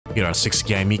Here are 6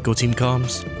 Yae Miko team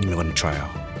comms you're gonna try out.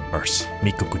 First,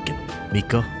 Miko Quicken.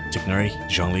 Miko, Tignari,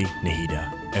 Zhongli, Nahida.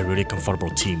 A really comfortable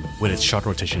team with its short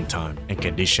rotation time and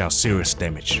can dish out serious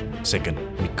damage. Second,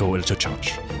 Miko Electro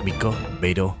Charge. Miko,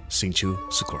 Beidou, Xingqiu,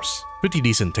 Sucrose. Pretty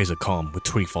decent taste of calm with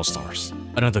 3 4 stars.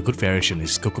 Another good variation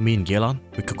is Kokumi and Yelan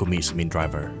with Kokumi as main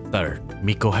driver. Third,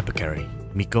 Miko Hyper Carry.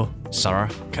 Miko, Sarah,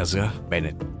 Kazuya,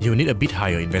 Bennett. You will need a bit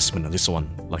higher investment on this one,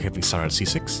 like having Sarah at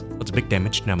C6, but the big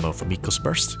damage number for Miko's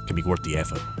burst can be worth the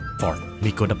effort. Fourth,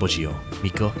 Miko Double Geo.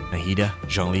 Miko, Nahida,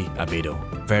 Zhongli, Beidou.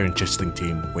 Very interesting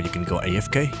team where you can go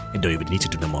AFK and don't even need to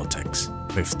do normal attacks.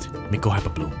 Fifth, Miko Hyper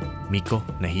Blue. Miko,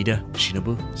 Nahida,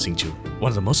 Shinobu, Xingqiu. One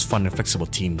of the most fun and flexible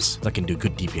teams that can do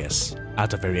good DPS.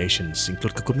 Other variations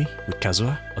include Kokumi with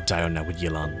Kazuya or Diona with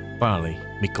Yelan. Finally,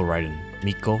 Miko Raiden.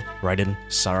 Miko, Raiden,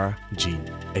 Sarah, Jean.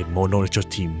 A mono ritual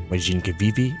team where Jean can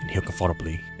VV and heal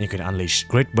comfortably, and you can unleash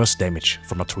great burst damage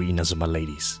from the 3 Inazuma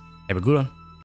ladies. Have a good one.